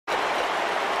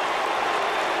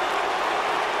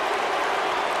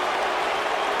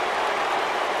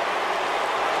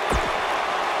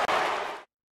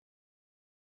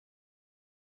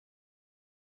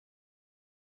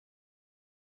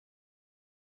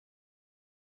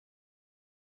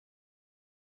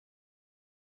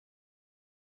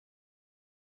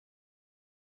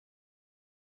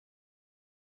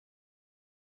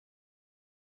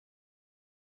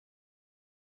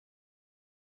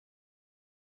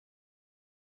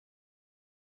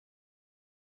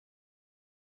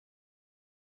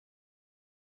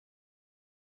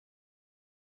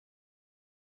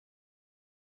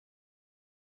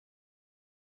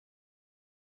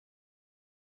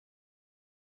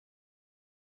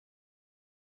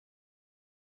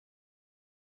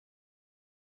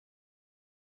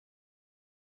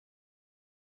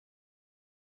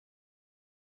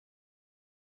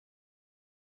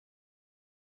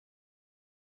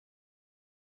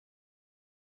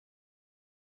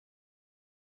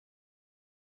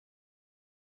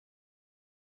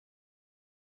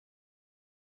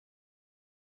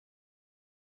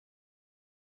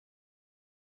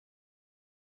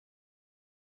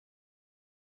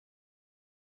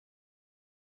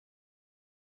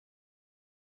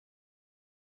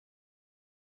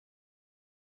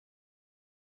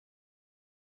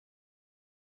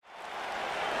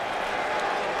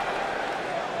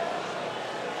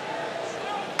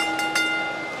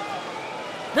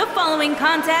The following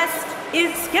contest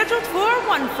is scheduled for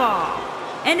one fall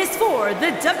and is for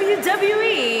the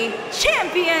WWE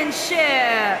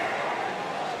Championship.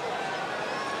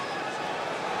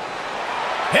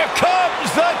 Here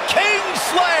comes the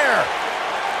Kingslayer.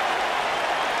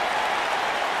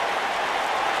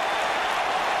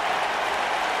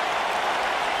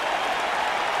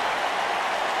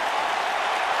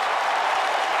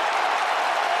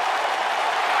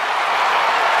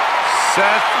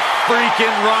 Seth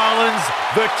freaking Rollins,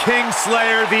 the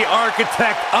Kingslayer, the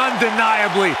architect,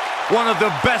 undeniably one of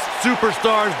the best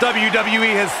superstars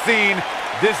WWE has seen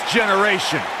this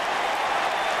generation.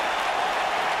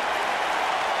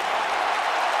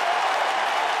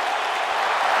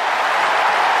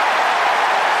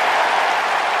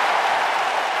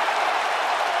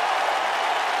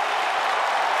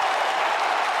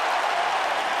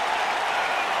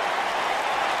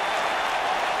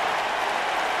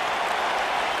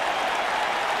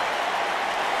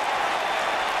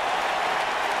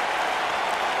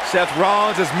 Seth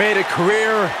Rollins has made a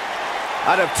career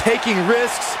out of taking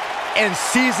risks and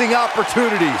seizing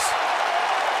opportunities.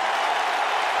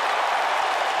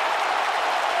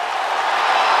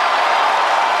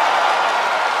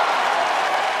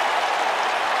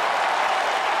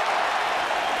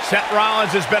 Seth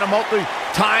Rollins has been a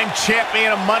multi-time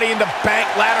champion, a Money in the Bank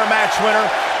ladder match winner,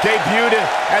 debuted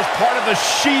as part of the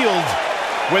Shield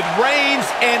with Reigns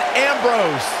and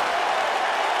Ambrose.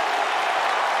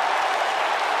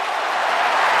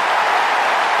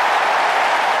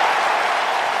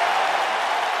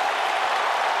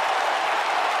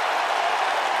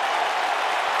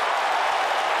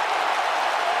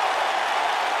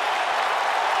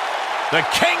 The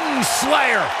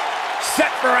Kingslayer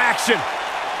set for action.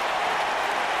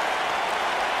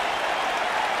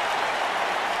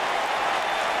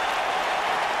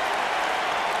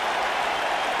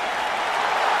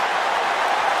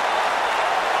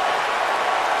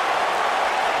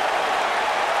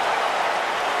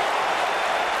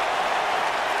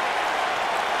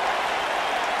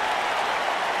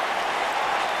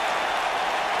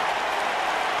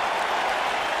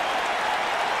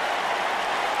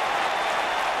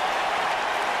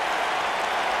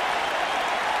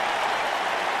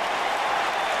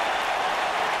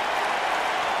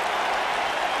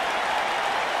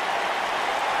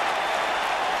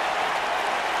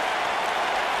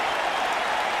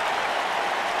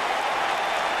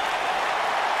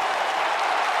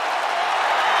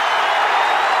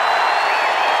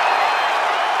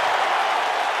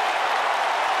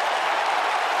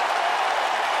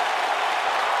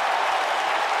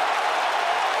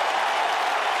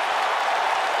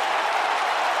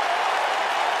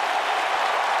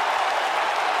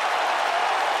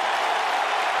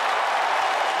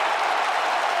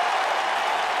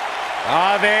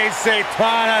 Ave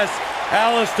Satanas,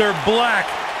 Aleister Black.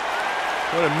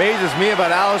 What amazes me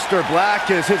about Aleister Black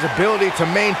is his ability to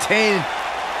maintain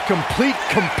complete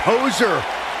composure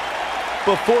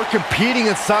before competing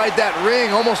inside that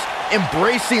ring, almost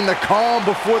embracing the calm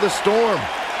before the storm.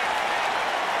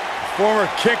 Former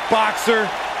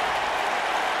kickboxer,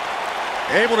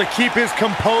 able to keep his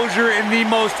composure in the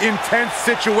most intense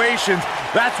situations.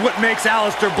 That's what makes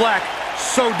Aleister Black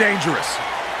so dangerous.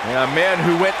 And a man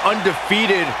who went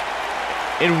undefeated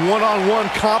in one-on-one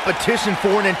competition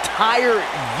for an entire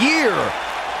year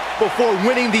before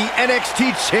winning the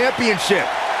NXT Championship.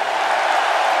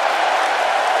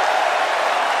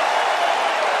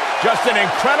 Just an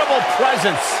incredible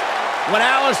presence when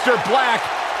Aleister Black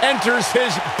enters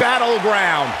his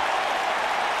battleground.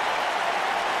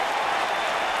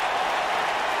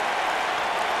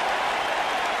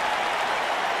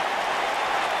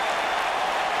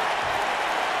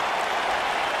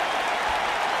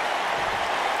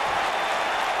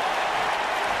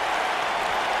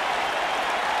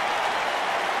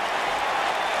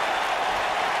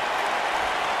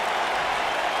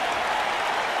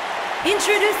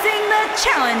 Introducing the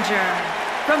challenger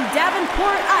from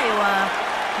Davenport, Iowa,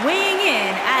 weighing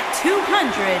in at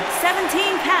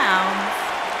 217 pounds,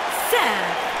 Seth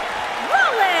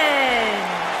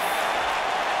Rollins.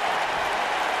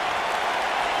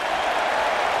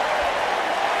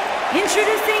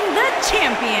 Introducing the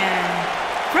champion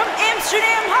from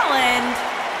Amsterdam, Holland,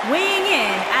 weighing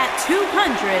in at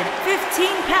 215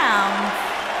 pounds,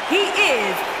 he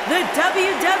is the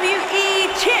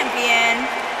WWE Champion,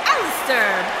 Aleister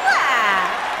Black.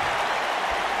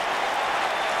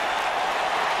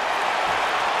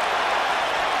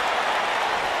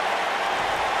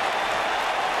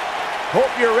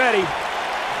 Hope you're ready.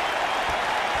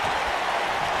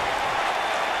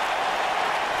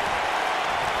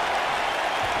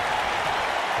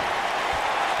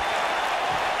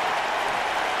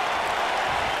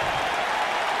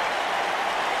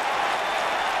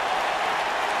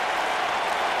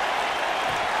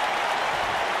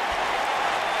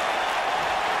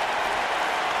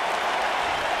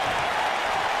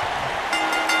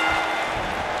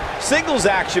 Singles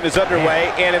action is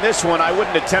underway, and in this one, I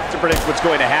wouldn't attempt to predict what's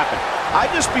going to happen. I'd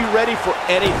just be ready for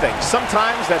anything.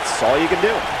 Sometimes that's all you can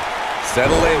do.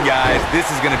 Settle in, guys. This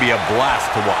is going to be a blast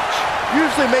to watch.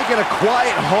 Usually making a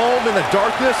quiet home in the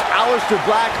darkness, Aleister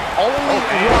Black only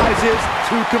rises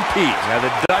to compete. Now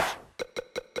the Dutch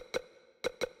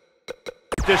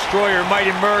Destroyer might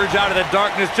emerge out of the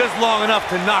darkness just long enough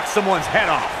to knock someone's head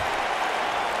off.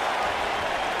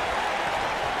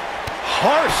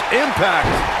 Harsh impact.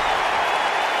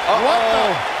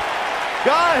 Uh-oh.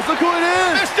 Guys, look who it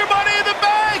is. Mr. Money in the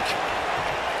Bank!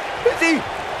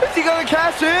 Is he gonna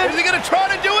cash in? Is he gonna try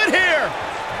to do it here?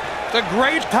 It's a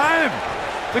great time.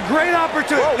 It's a great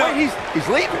opportunity. Oh, wait, he's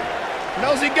leaving.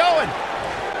 How's he going?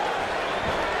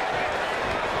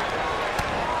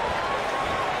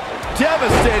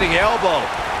 Devastating elbow.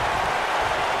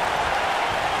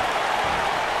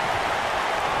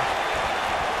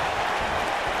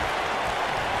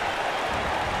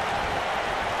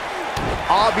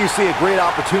 Obviously a great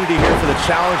opportunity here for the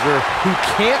challenger who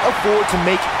can't afford to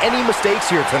make any mistakes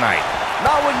here tonight.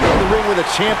 Not when you're in the ring with a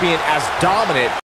champion as dominant